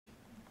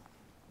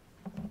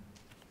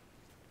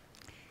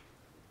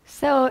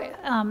So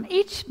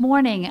each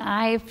morning,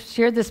 I've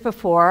shared this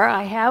before,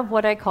 I have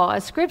what I call a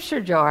scripture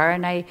jar,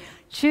 and I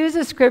choose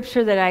a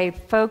scripture that I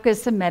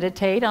focus and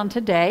meditate on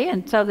today.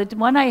 And so the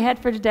one I had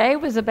for today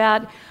was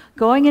about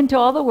going into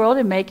all the world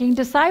and making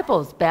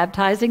disciples,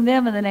 baptizing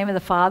them in the name of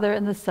the Father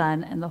and the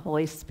Son and the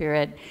Holy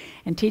Spirit,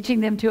 and teaching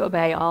them to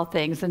obey all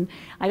things. And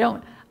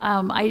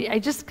I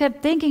just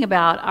kept thinking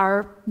about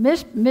our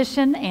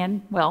mission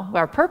and, well,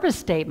 our purpose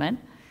statement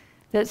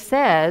that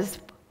says,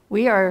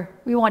 we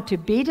want to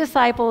be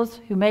disciples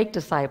who make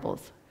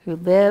disciples, who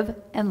live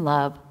and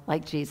love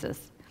like Jesus.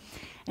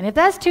 And if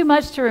that's too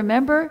much to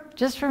remember,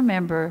 just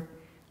remember,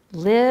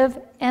 live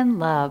and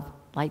love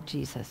like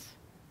Jesus.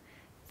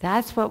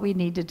 That's what we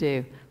need to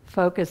do.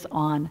 Focus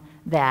on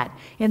that.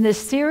 In this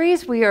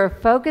series, we are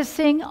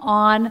focusing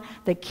on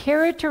the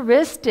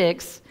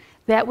characteristics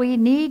that we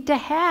need to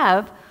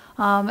have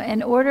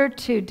in order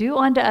to do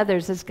unto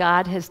others as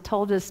God has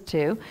told us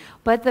to.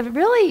 But the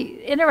really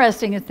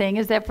interesting thing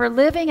is that for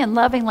living and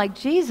loving like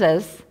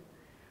Jesus,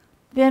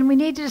 then we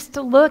need just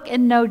to look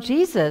and know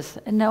Jesus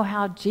and know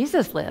how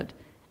Jesus lived.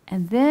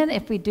 And then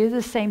if we do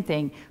the same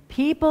thing,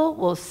 people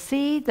will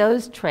see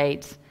those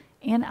traits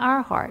in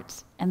our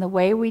hearts and the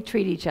way we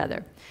treat each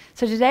other.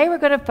 So today we're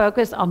going to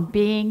focus on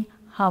being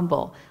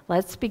humble.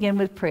 Let's begin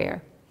with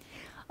prayer.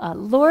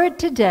 Lord,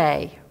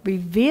 today,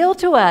 reveal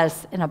to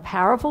us in a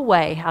powerful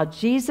way how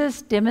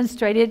Jesus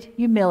demonstrated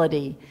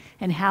humility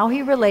and how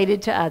he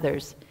related to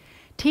others.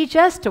 Teach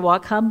us to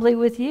walk humbly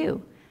with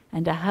you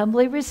and to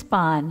humbly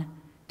respond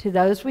to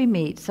those we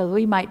meet so that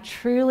we might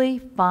truly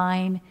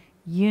find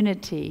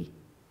unity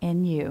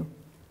in you.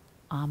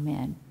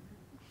 Amen.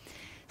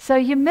 So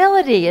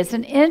humility is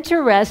an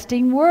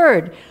interesting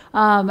word.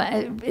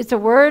 It's a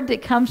word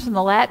that comes from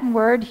the Latin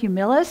word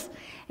humilis,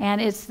 and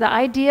it's the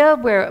idea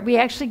where we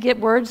actually get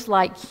words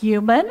like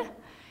human,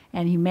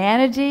 and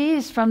humanity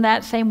is from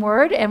that same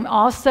word, and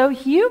also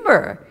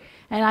humor.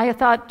 And I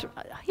thought,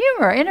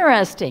 humor,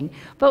 interesting.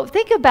 But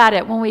think about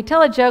it. When we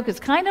tell a joke, it's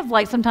kind of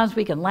like sometimes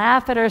we can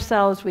laugh at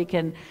ourselves. We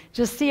can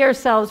just see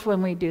ourselves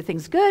when we do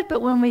things good,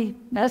 but when we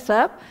mess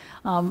up.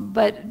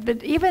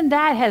 But even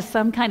that has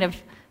some kind of,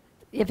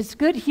 if it's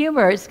good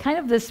humor, it's kind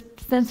of this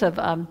sense of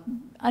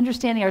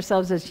understanding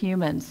ourselves as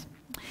humans.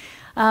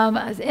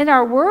 In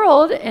our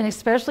world, and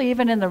especially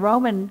even in the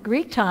Roman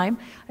Greek time,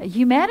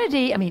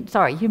 humility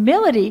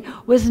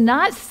was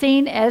not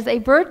seen as a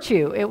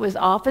virtue. It was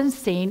often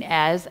seen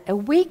as a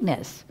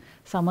weakness.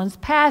 Someone's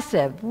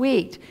passive,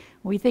 weak.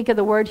 We think of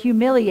the word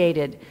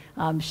humiliated,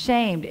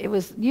 shamed. It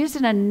was used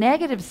in a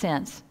negative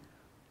sense,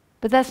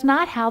 but that's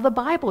not how the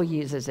Bible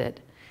uses it.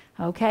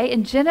 Okay,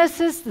 in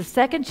Genesis, the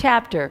 2nd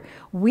chapter,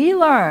 we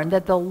learn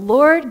that the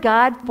Lord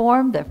God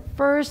formed the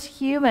first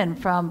human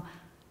from,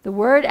 the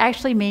word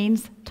actually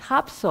means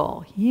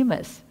topsoil,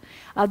 humus,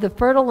 of the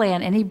fertile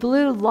land, and he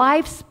blew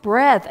life's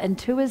breath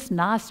into his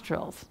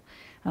nostrils.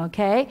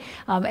 Okay,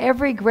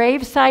 every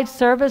graveside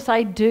service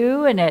I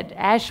do, and at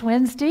Ash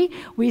Wednesday,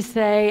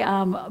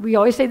 we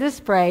always say this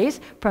phrase,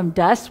 from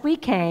dust we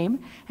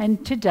came,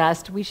 and to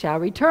dust we shall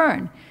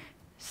return.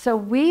 So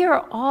we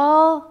are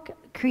all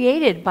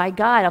created by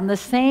God on the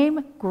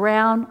same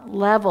ground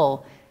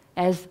level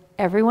as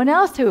everyone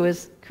else who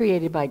is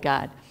created by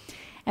God.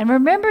 And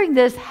remembering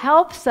this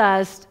helps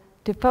us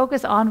to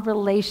focus on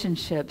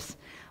relationships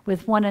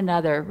with one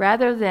another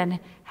rather than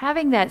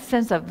having that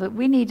sense of that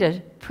we need to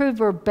prove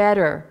we're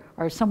better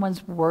or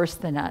someone's worse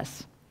than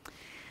us.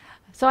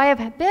 So I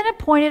have been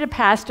appointed a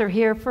pastor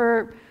here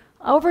for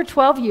over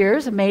 12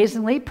 years,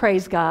 amazingly,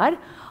 praise God.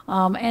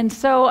 And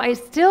so I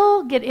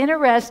still get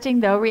interesting,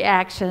 though,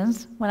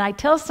 reactions when I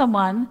tell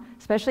someone,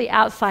 especially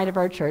outside of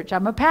our church,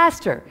 I'm a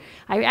pastor.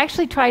 I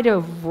actually try to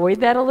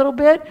avoid that a little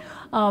bit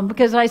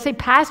because when I say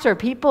pastor,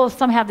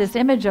 some have this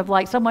image of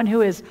like someone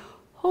who is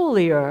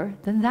holier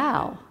than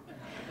thou.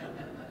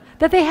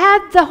 That they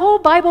had the whole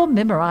Bible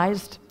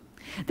memorized.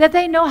 That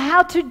they know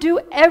how to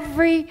do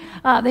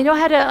they know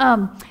how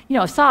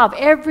to solve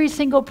every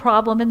single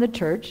problem in the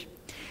church.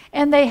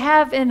 And they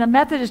have, in the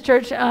Methodist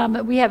church,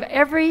 we have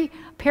every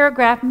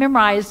paragraph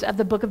memorized of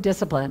the book of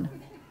discipline.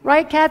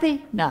 Right,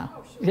 Kathy? No.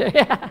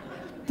 Yeah.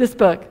 This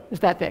book is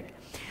that thick.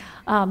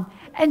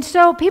 And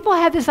so people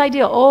have this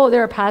idea, oh,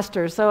 they're a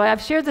pastor. So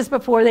I've shared this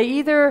before. They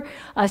either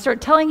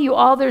start telling you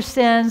all their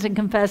sins and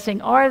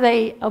confessing, or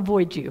they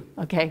avoid you,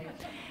 okay?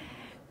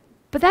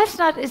 But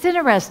it's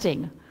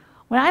interesting.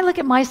 When I look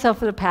at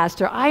myself as a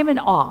pastor, I'm in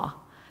awe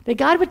that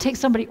God would take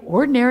somebody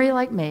ordinary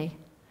like me.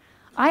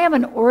 I am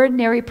an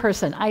ordinary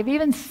person. I've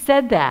even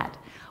said that.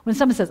 When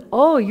someone says,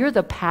 oh, you're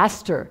the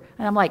pastor.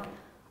 And I'm like,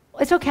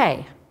 it's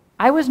okay.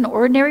 I was an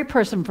ordinary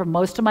person for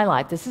most of my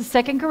life. This is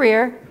second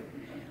career.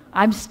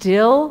 I'm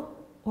still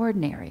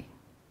ordinary.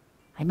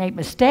 I make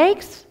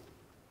mistakes.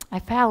 I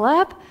foul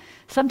up.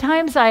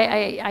 Sometimes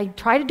I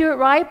try to do it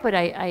right, but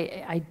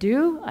I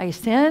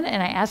sin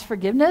and I ask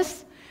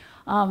forgiveness.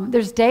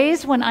 There's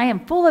days when I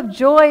am full of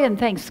joy and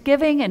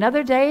thanksgiving, and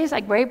other days I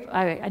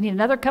need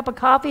another cup of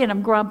coffee and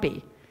I'm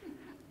grumpy.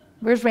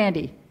 Where's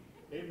Randy?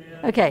 Amen.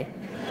 Okay.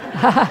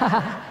 I'm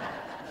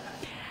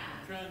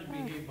trying to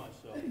behave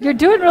myself. You're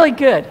doing really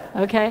good,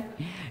 okay?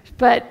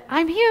 But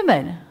I'm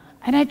human,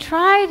 and I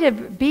try to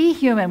be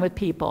human with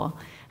people.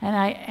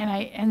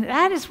 And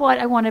that is what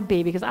I want to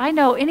be, because I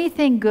know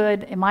anything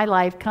good in my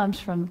life comes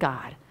from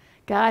God.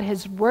 God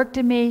has worked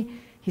in me,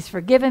 He's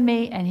forgiven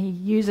me, and He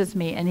uses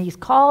me, and He's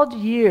called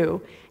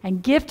you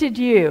and gifted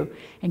you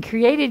and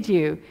created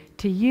you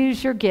to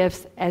use your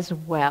gifts as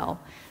well.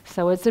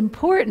 So it's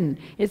important.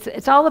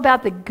 It's all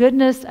about the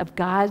goodness of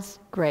God's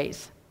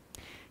grace.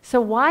 So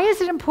why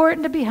is it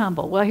important to be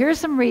humble? Well, here's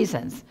some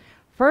reasons.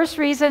 First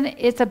reason,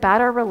 it's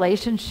about our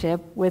relationship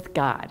with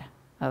God,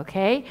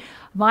 okay?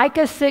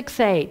 Micah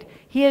 6:8,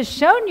 He has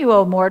shown you,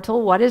 O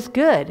mortal, what is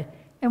good.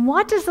 And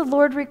what does the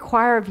Lord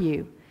require of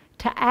you?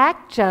 To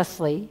act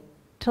justly,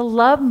 to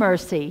love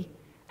mercy,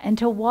 and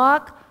to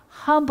walk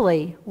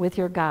humbly with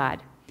your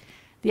God.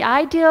 The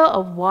idea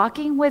of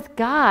walking with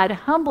God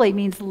humbly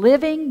means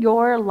living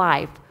your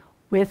life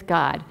with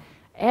God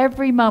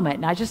every moment,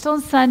 not just on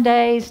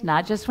Sundays,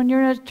 not just when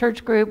you're in a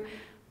church group,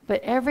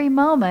 but every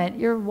moment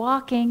you're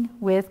walking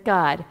with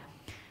God.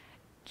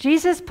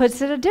 Jesus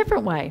puts it a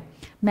different way.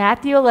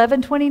 Matthew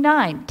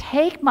 11:29,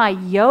 Take my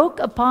yoke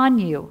upon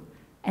you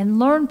and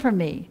learn from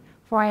me,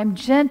 for I am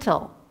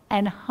gentle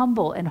and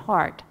humble in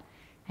heart,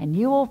 and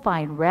you will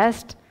find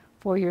rest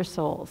for your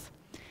souls.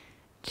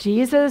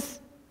 Jesus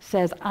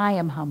says, I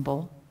am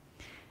humble.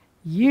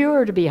 You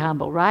are to be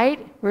humble, right?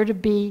 We're to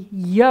be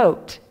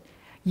yoked.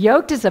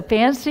 Yoked is a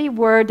fancy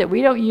word that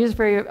we don't use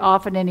very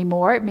often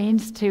anymore. It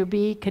means to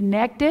be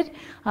connected.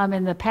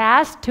 In the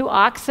past, two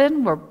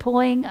oxen were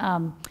pulling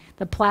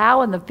the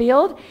plow in the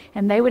field,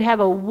 and they would have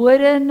a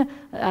wooden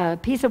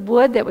piece of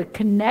wood that would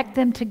connect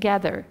them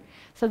together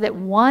so that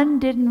one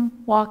didn't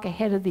walk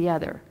ahead of the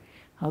other.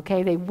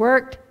 Okay, they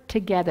worked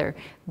together.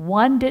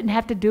 One didn't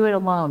have to do it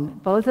alone.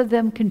 Both of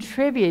them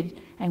contributed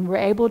and were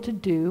able to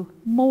do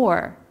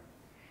more.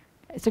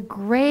 It's a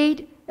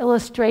great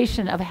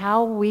illustration of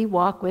how we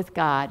walk with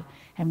God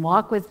and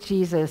walk with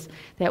Jesus,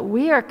 that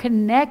we are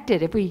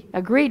connected. If we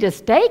agree to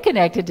stay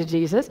connected to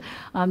Jesus,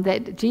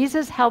 that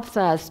Jesus helps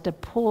us to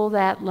pull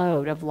that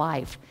load of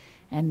life.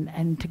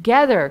 And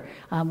together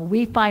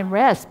we find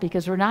rest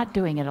because we're not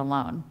doing it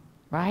alone,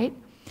 right?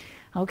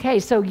 Okay,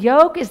 so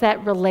yoke is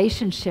that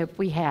relationship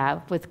we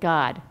have with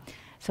God.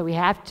 So we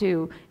have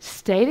to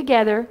stay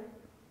together,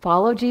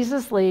 follow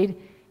Jesus' lead,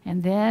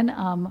 and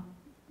then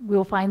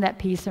we'll find that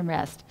peace and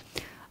rest.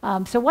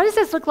 So what does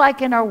this look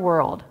like in our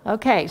world?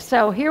 Okay,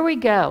 so here we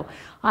go.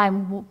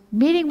 I'm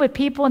meeting with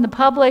people in the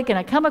public, and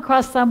I come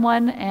across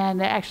someone, and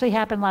it actually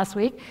happened last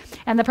week,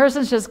 and the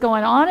person's just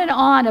going on and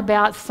on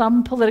about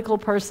some political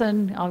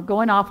person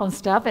going off on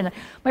stuff, and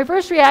my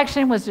first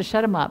reaction was to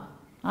shut him up.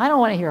 I don't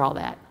want to hear all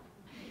that.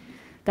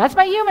 That's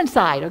my human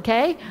side,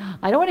 okay?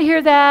 I don't want to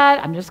hear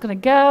that. I'm just going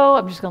to go.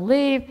 I'm just going to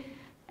leave.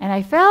 And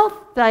I felt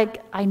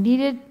like I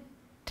needed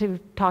to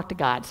talk to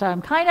God. So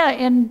I'm kind of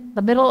in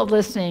the middle of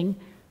listening,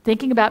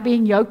 thinking about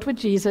being yoked with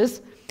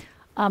Jesus.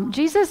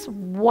 Jesus,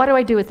 what do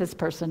I do with this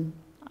person?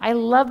 I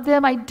love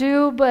them, I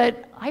do,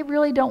 but I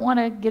really don't want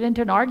to get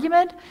into an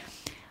argument.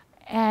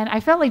 And I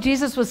felt like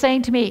Jesus was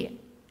saying to me,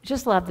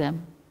 just love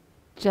them.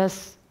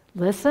 Just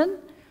listen,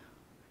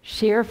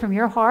 share from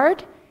your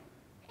heart,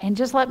 and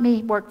just let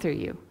me work through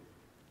you.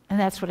 And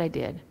that's what I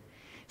did.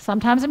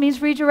 Sometimes it means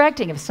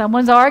redirecting. If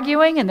someone's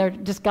arguing and they're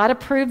just got to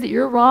prove that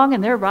you're wrong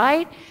and they're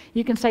right,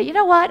 you can say, you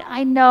know what,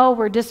 I know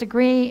we're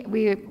disagreeing.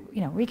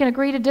 We can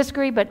agree to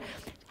disagree, but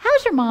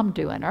how's your mom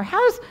doing? Or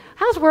how's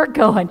work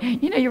going?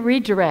 You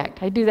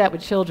redirect. I do that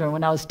with children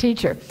when I was a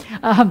teacher.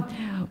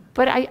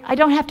 But I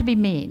don't have to be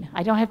mean.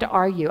 I don't have to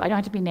argue. I don't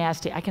have to be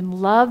nasty. I can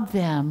love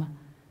them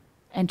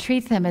and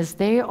treat them as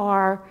they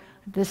are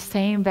the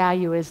same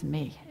value as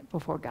me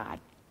before God.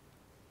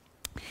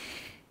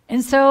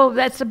 And so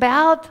that's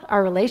about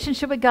our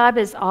relationship with God,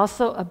 but it's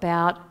also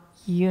about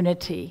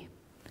unity.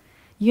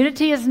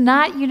 Unity is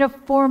not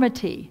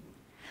uniformity.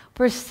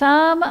 For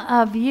some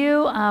of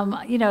you,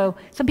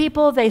 some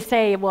people, they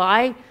say, well,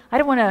 I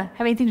don't want to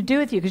have anything to do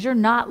with you because you're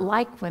not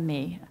like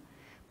me.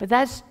 But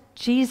that's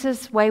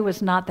Jesus' way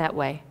was not that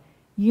way.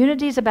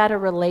 Unity is about a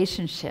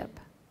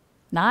relationship,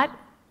 not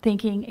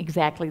thinking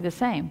exactly the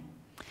same.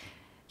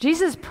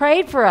 Jesus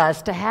prayed for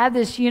us to have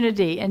this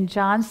unity in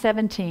John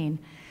 17.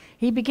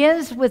 He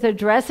begins with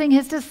addressing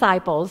his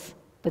disciples,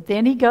 but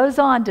then he goes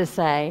on to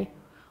say,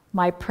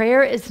 my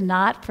prayer is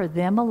not for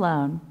them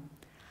alone.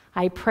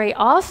 I pray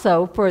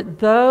also for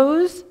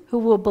those who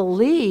will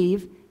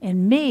believe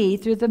in me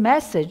through the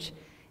message,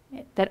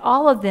 that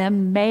all of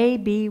them may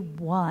be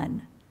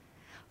one.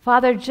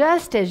 Father,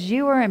 just as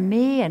you are in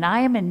me and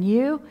I am in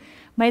you,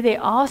 may they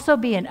also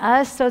be in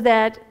us, so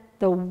that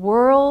the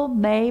world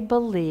may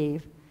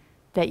believe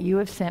that you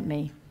have sent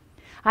me.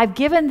 I've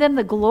given them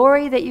the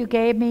glory that you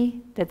gave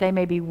me, that they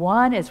may be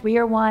one as we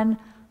are one,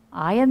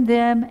 I and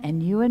them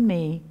and you and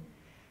me.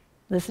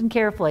 Listen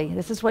carefully.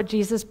 This is what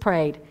Jesus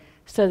prayed,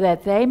 so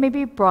that they may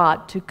be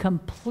brought to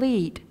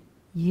complete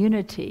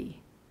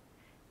unity.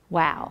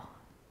 Wow.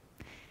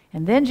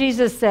 And then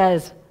Jesus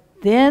says,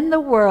 then the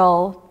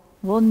world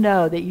will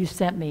know that you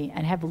sent me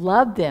and have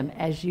loved them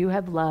as you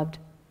have loved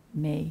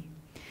me.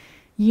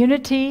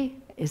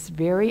 Unity is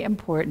very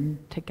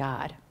important to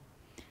God.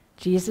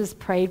 Jesus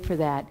prayed for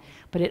that,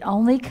 but it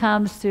only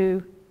comes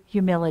through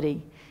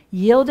humility,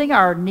 yielding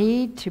our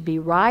need to be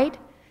right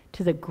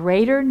to the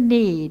greater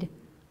need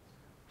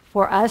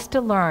for us to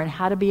learn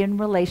how to be in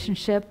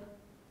relationship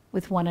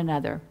with one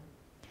another.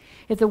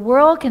 If the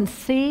world can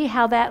see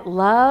how that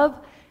love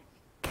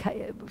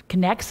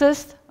connects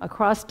us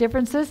across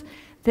differences,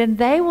 then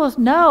they will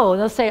know.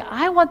 They'll say,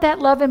 I want that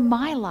love in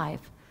my life.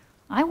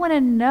 I want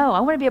to know. I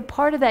want to be a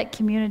part of that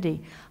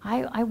community.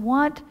 I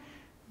want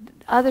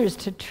others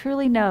to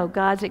truly know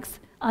God's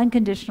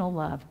unconditional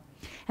love.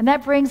 And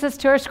that brings us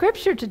to our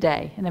scripture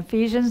today in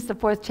Ephesians, the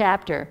 4th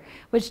chapter,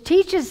 which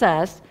teaches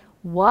us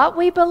what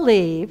we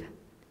believe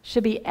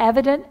should be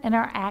evident in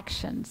our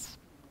actions.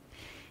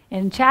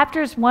 In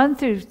chapters 1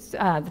 through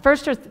the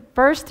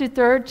first through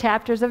third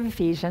chapters of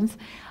Ephesians,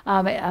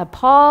 the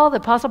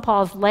Apostle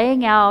Paul is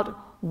laying out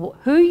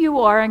who you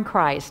are in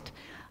Christ,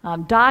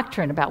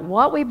 doctrine about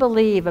what we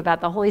believe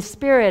about the Holy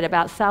Spirit,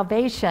 about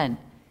salvation.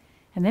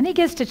 And then he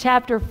gets to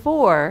chapter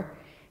 4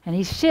 and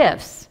he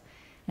shifts.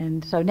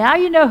 And so now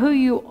you know who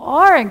you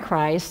are in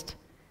Christ.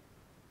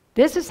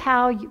 This is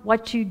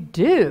what you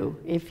do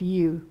if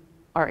you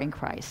are in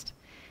Christ.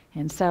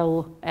 And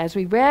so as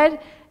we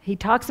read, he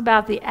talks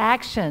about the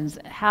actions.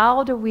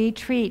 How do we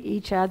treat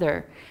each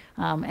other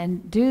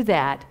and do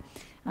that?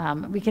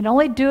 We can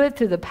only do it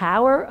through the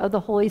power of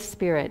the Holy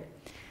Spirit.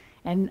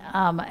 And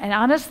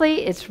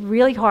honestly, it's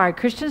really hard.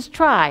 Christians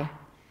try.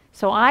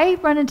 So I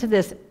run into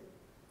this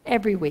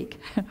every week.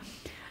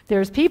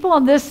 There's people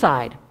on this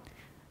side.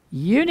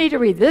 You need to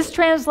read this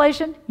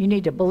translation. You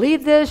need to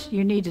believe this.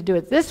 You need to do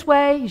it this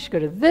way. You should go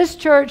to this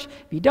church.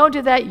 If you don't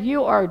do that,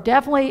 you are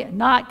definitely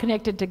not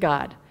connected to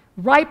God.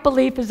 Right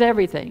belief is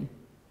everything.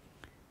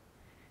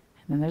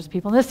 And then there's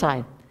people on this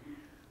side.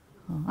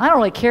 I don't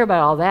really care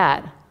about all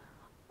that.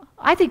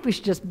 I think we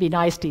should just be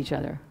nice to each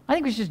other. I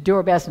think we should just do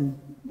our best and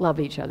love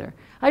each other.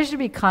 I should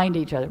be kind to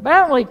each other. But I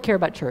don't really care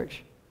about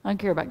church. I don't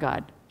care about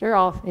God. They're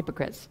all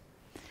hypocrites.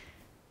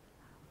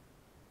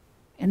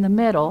 In the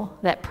middle,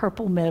 that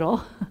purple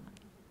middle,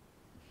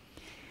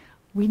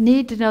 we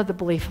need to know the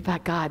belief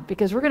about God,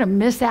 because we're going to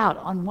miss out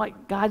on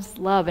what God's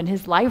love and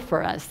his life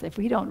for us if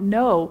we don't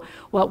know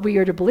what we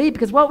are to believe,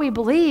 because what we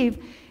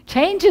believe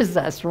changes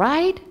us,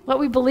 right? What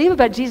we believe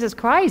about Jesus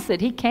Christ,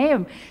 that he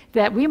came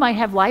that we might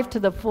have life to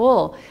the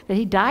full, that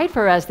he died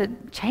for us,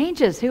 that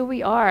changes who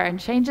we are and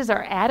changes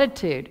our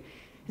attitude.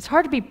 It's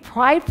hard to be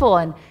prideful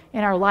in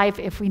our life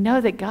if we know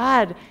that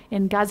God,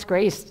 in God's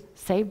grace,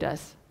 saved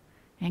us.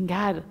 And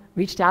God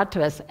reached out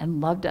to us and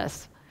loved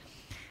us.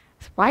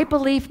 Right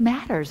belief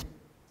matters,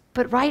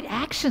 but right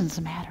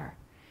actions matter.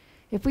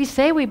 If we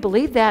say we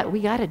believe that, we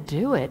got to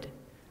do it.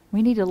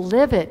 We need to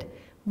live it.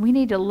 We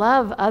need to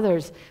love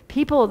others.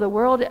 People, the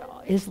world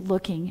is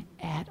looking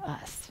at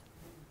us.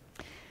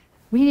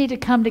 We need to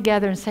come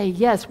together and say,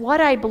 yes, what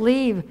I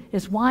believe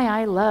is why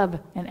I love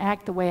and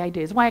act the way I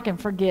do. It's why I can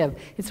forgive.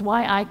 It's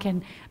why I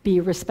can be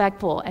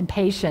respectful and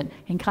patient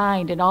and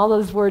kind and all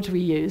those words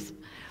we use.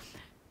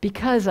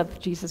 Because of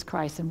Jesus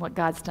Christ and what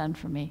God's done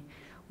for me.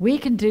 We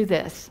can do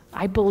this.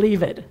 I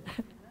believe it.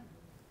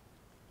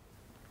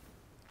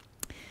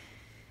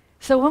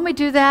 So when we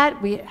do that,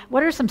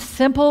 what are some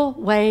simple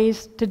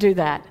ways to do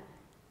that?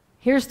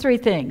 Here's 3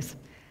 things.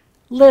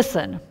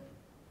 Listen.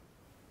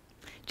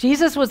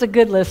 Jesus was a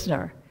good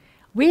listener.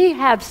 We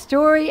have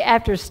story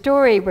after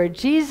story where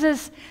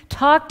Jesus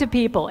talked to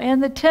people in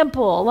the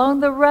temple,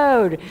 along the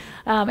road,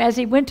 as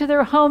he went to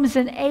their homes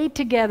and ate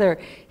together.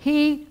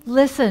 He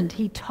listened.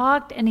 He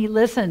talked and he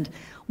listened.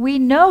 We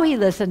know he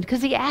listened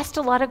because he asked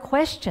a lot of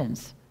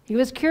questions. He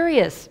was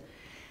curious.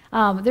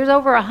 There's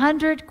over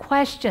 100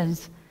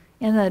 questions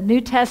in the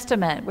New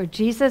Testament where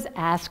Jesus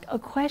asked a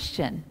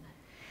question.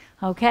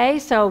 Okay,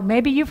 so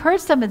maybe you've heard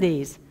some of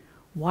these.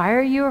 Why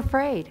are you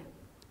afraid?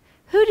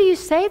 Who do you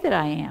say that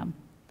I am?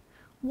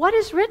 What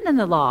is written in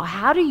the law?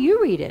 How do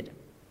you read it?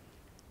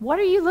 What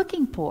are you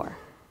looking for?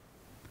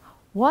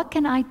 What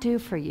can I do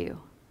for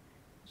you?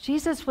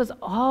 Jesus was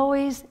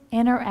always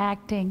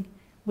interacting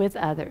with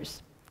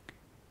others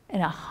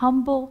in a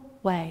humble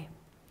way.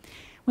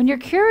 When you're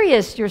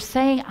curious, you're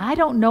saying, I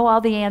don't know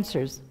all the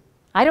answers.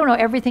 I don't know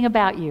everything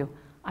about you.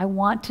 I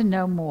want to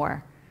know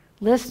more.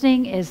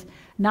 Listening is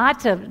not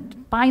to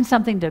find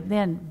something to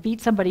then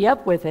beat somebody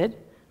up with it.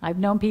 I've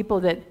known people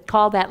that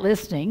call that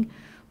listening.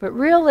 But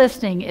real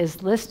listening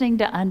is listening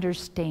to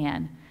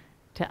understand,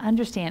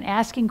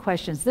 asking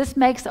questions. This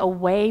makes a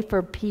way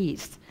for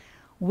peace.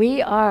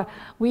 We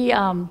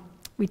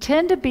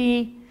tend to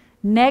be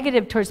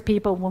negative towards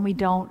people when we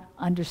don't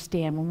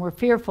understand. When we're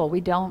fearful,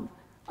 we don't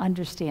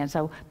understand.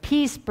 So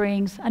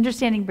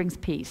understanding brings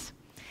peace.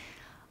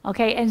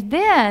 Okay, and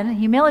then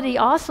humility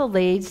also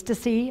leads to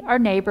see our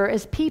neighbor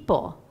as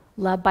people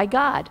loved by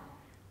God.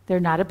 They're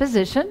not a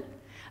position.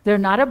 They're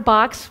not a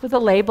box with a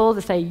label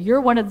to say, you're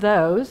one of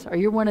those, or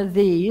you're one of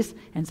these,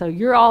 and so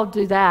you're all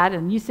do that,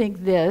 and you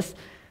think this.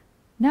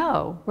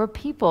 No, we're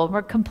people.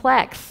 We're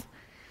complex.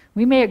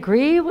 We may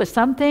agree with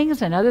some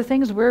things, and other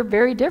things we're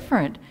very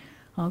different.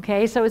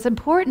 Okay, so it's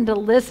important to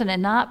listen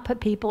and not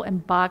put people in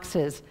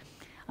boxes.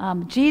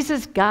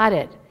 Jesus got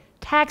it.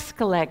 Tax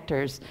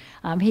collectors,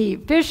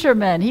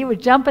 fishermen, he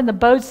would jump in the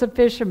boats of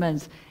fishermen,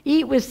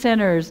 eat with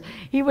sinners.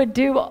 He would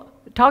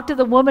talk to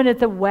the woman at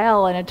the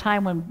well in a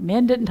time when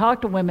men didn't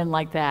talk to women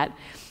like that.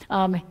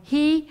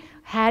 He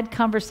had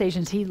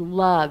conversations he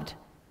loved.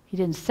 He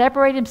didn't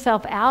separate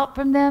himself out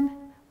from them,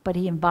 but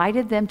he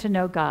invited them to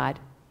know God.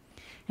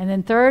 And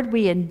then third,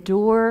 we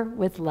endure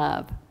with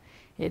love.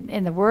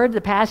 In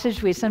the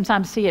passage, we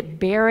sometimes see it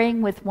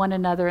bearing with one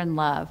another in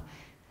love.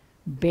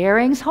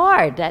 Bearing's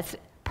hard. That's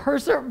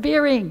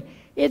persevering.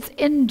 It's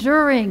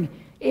enduring.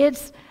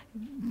 It's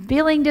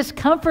feeling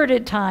discomfort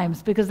at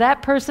times because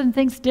that person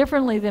thinks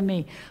differently than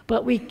me.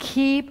 But we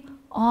keep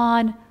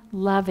on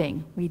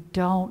loving. We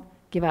don't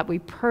give up. We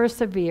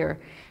persevere.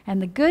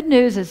 And the good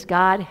news is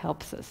God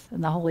helps us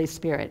in the Holy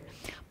Spirit.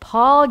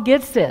 Paul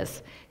gets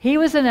this. He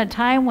was in a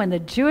time when the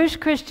Jewish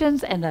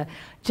Christians and the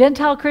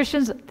Gentile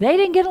Christians, they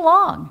didn't get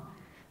along.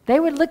 They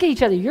would look at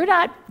each other. You're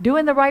not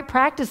doing the right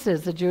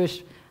practices, the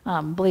Jewish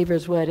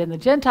believers would. And the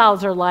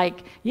Gentiles are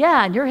like,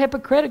 yeah, and you're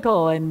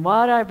hypocritical and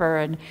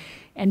whatever.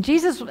 And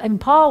Jesus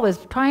and Paul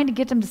was trying to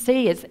get them to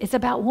see it's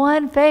about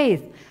one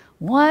faith,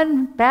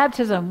 one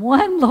baptism,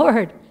 one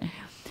Lord.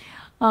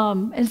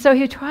 And so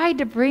he tried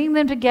to bring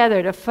them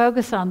together to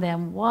focus on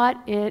them, what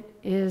it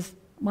is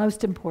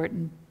most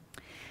important.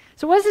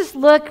 So what does this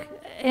look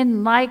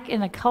like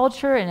in a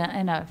culture,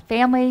 in a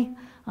family?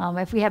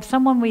 If we have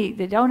someone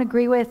they don't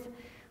agree with,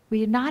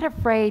 we're not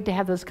afraid to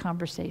have those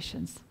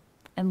conversations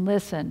and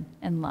listen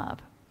and love.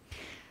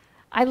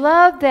 I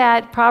love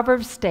that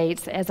Proverbs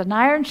states, as an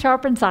iron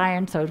sharpens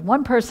iron, so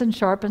one person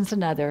sharpens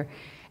another.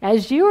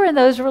 As you are in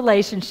those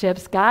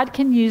relationships, God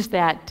can use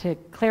that to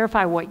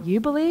clarify what you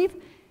believe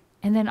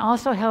and then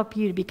also help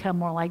you to become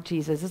more like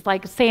Jesus. It's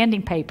like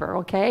sanding paper,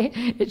 okay?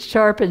 It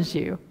sharpens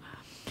you.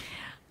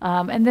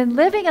 And then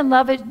living and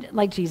loving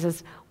like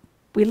Jesus,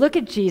 we look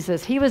at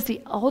Jesus. He was the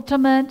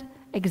ultimate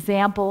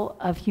example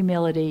of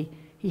humility.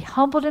 He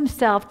humbled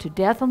himself to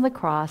death on the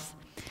cross.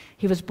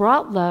 He was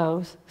brought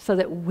low so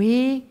that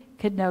we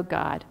could know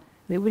God.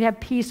 We would have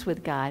peace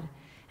with God.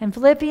 In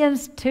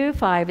Philippians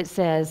 2:5, it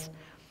says,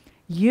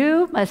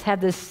 you must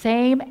have the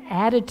same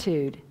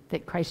attitude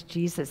that Christ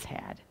Jesus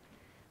had.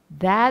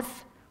 That's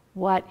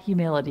what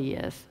humility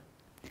is.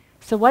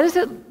 So what does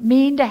it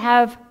mean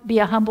to be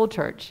a humble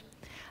church?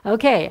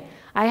 Okay,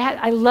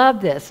 I love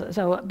this.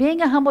 So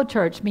being a humble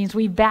church means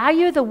we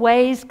value the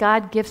ways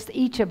God gifts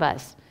each of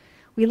us.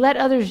 We let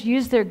others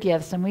use their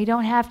gifts, and we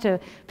don't have to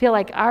feel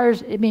like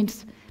ours, it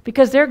means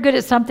because they're good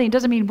at something, it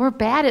doesn't mean we're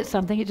bad at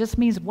something. It just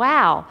means,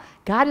 wow,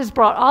 God has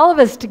brought all of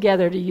us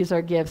together to use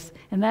our gifts,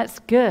 and that's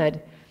good.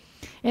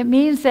 It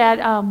means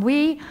that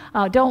we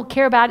don't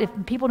care about if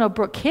people know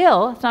Brook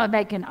Hill. It's not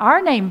making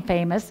our name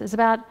famous. It's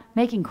about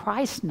making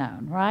Christ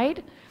known,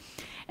 right?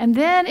 And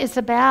then it's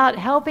about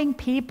helping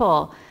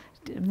people.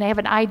 They have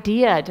an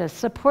idea to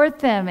support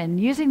them and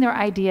using their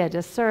idea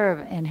to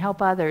serve and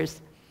help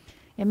others.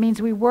 It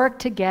means we work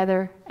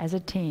together as a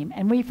team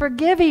and we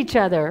forgive each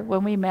other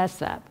when we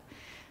mess up.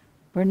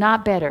 We're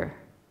not better.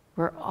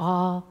 We're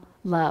all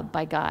loved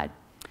by God.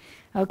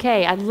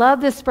 Okay, I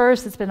love this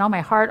verse. It's been on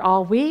my heart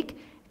all week.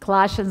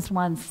 Colossians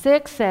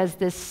 1:6 says,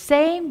 "This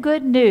same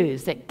good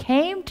news that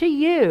came to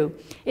you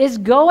is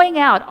going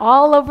out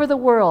all over the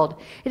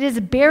world. It is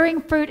bearing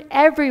fruit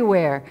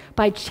everywhere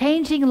by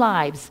changing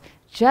lives,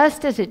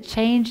 just as it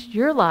changed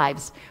your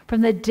lives from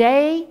the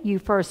day you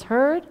first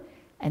heard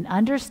and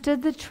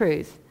understood the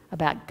truth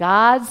about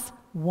God's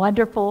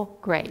wonderful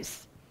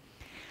grace."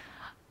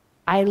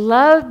 I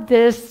love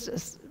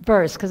this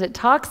verse because it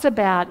talks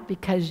about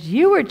because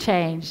you were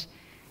changed,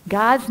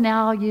 God's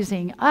now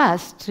using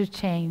us to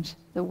change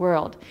the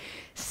world.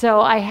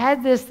 So I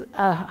had this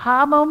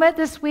aha moment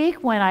this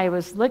week when I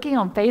was looking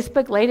on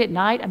Facebook late at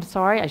night. I'm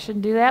sorry, I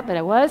shouldn't do that, but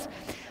I was.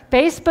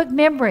 Facebook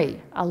memory,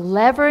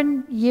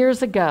 11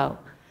 years ago.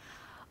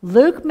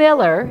 Luke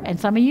Miller, and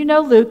some of you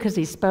know Luke because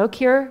he spoke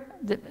here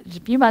a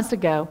few months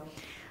ago.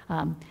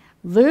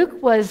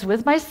 Luke was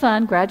with my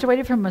son,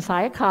 graduated from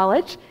Messiah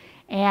College,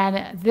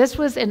 and this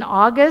was in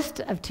August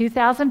of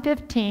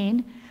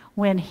 2015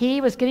 when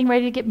he was getting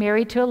ready to get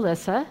married to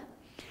Alyssa.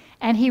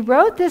 And he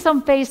wrote this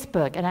on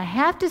Facebook, and I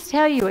have to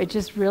tell you, it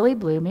just really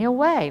blew me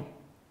away.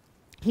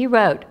 He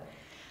wrote,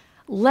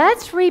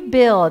 "Let's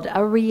rebuild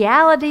a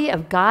reality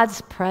of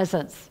God's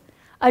presence,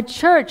 a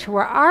church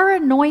where our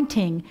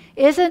anointing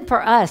isn't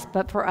for us,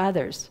 but for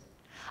others,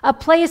 a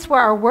place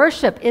where our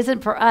worship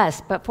isn't for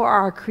us, but for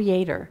our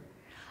Creator,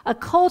 a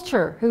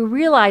culture who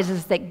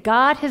realizes that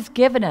God has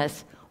given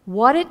us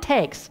what it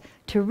takes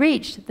to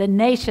reach the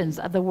nations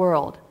of the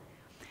world."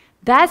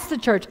 That's the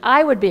church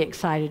I would be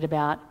excited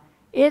about.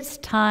 It's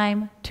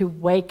time to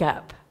wake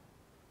up.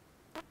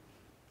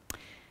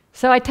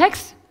 So I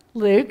text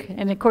Luke,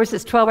 and of course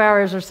it's 12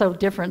 hours or so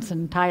difference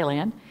in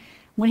Thailand.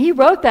 When he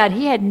wrote that,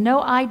 he had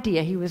no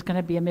idea he was going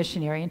to be a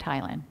missionary in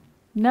Thailand.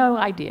 No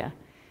idea.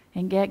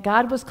 And yet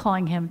God was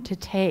calling him to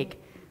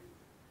take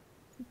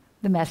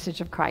the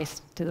message of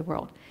Christ to the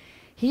world.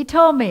 He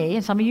told me,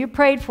 and some of you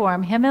prayed for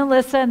him and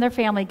Alyssa and their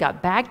family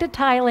got back to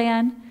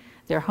Thailand.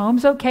 Their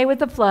home's okay with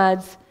the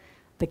floods.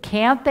 The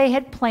camp they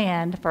had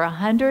planned for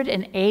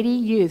 180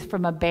 youth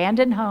from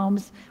abandoned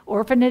homes,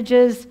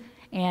 orphanages,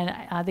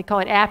 and they call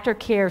it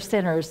aftercare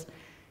centers,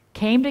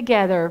 came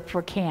together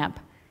for camp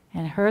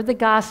and heard the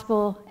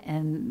gospel,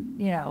 and,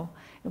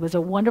 it was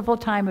a wonderful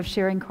time of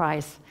sharing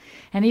Christ.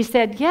 And he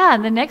said,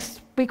 and the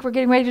next week we're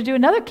getting ready to do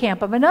another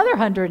camp of another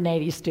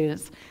 180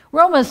 students.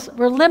 We're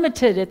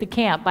limited at the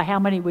camp by how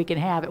many we can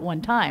have at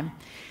one time.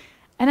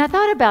 And I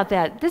thought about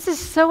that. This is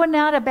so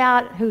not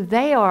about who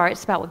they are.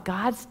 It's about what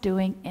God's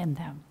doing in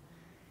them.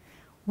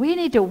 We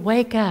need to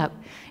wake up.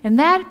 In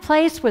that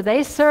place where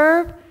they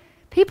serve,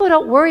 people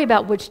don't worry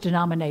about which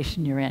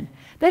denomination you're in.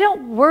 They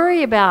don't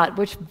worry about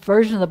which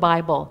version of the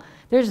Bible.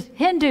 There's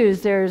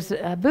Hindus, there's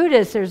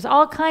Buddhists, there's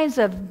all kinds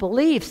of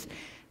beliefs.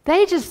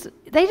 They just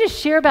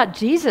share about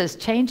Jesus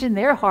changing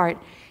their heart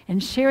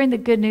and sharing the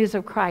good news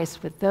of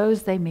Christ with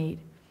those they meet.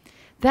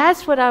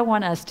 That's what I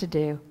want us to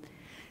do.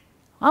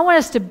 I want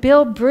us to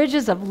build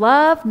bridges of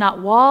love,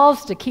 not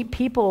walls to keep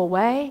people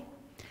away.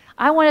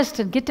 I want us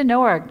to get to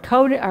know our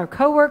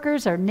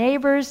coworkers, our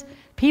neighbors,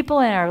 people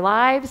in our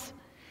lives.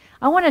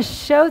 I want to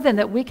show them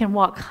that we can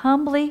walk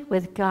humbly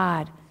with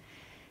God.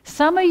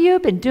 Some of you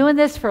have been doing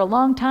this for a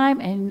long time,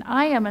 and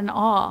I am in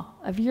awe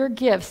of your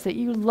gifts that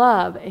you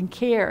love and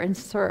care and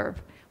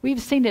serve.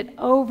 We've seen it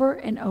over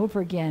and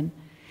over again.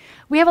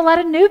 We have a lot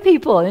of new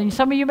people, and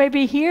some of you may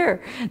be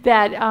here,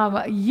 that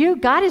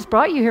God has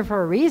brought you here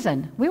for a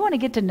reason. We want to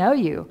get to know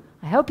you.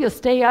 I hope you'll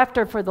stay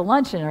after for the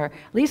luncheon, or at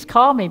least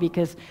call me,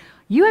 because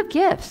you have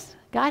gifts.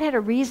 God had a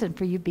reason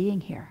for you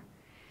being here.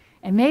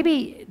 And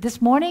maybe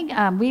this morning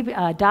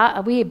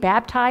we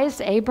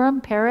baptized Abram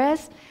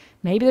Perez.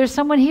 Maybe there's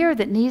someone here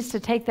that needs to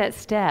take that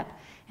step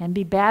and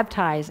be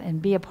baptized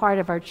and be a part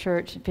of our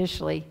church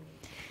officially.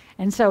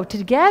 And so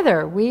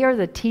together, we are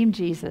the Team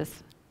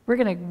Jesus. We're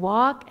going to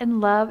walk and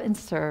love and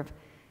serve.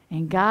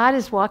 And God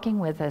is walking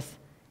with us.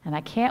 And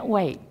I can't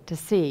wait to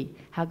see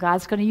how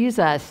God's going to use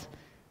us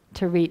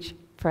to reach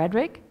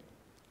Frederick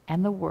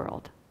and the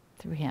world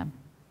through him.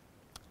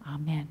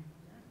 Amen.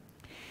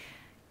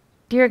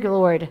 Dear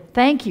Lord,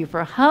 thank you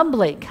for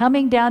humbly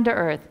coming down to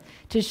earth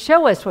to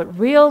show us what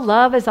real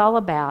love is all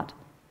about.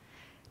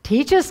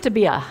 Teach us to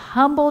be a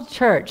humble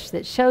church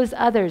that shows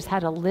others how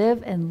to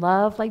live and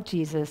love like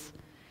Jesus.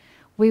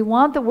 We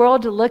want the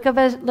world to look at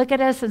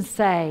us and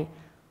say,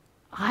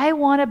 I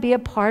want to be a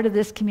part of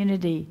this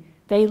community.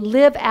 They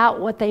live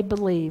out what they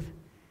believe.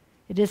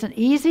 It isn't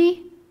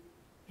easy.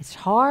 It's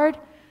hard.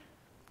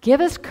 Give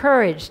us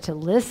courage to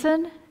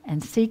listen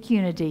and seek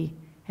unity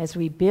as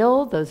we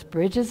build those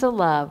bridges of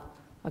love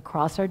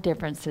across our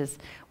differences.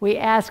 We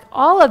ask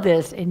all of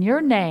this in your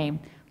name,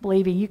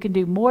 believing you can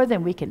do more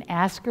than we can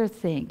ask or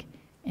think.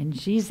 In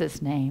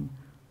Jesus' name,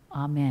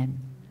 amen.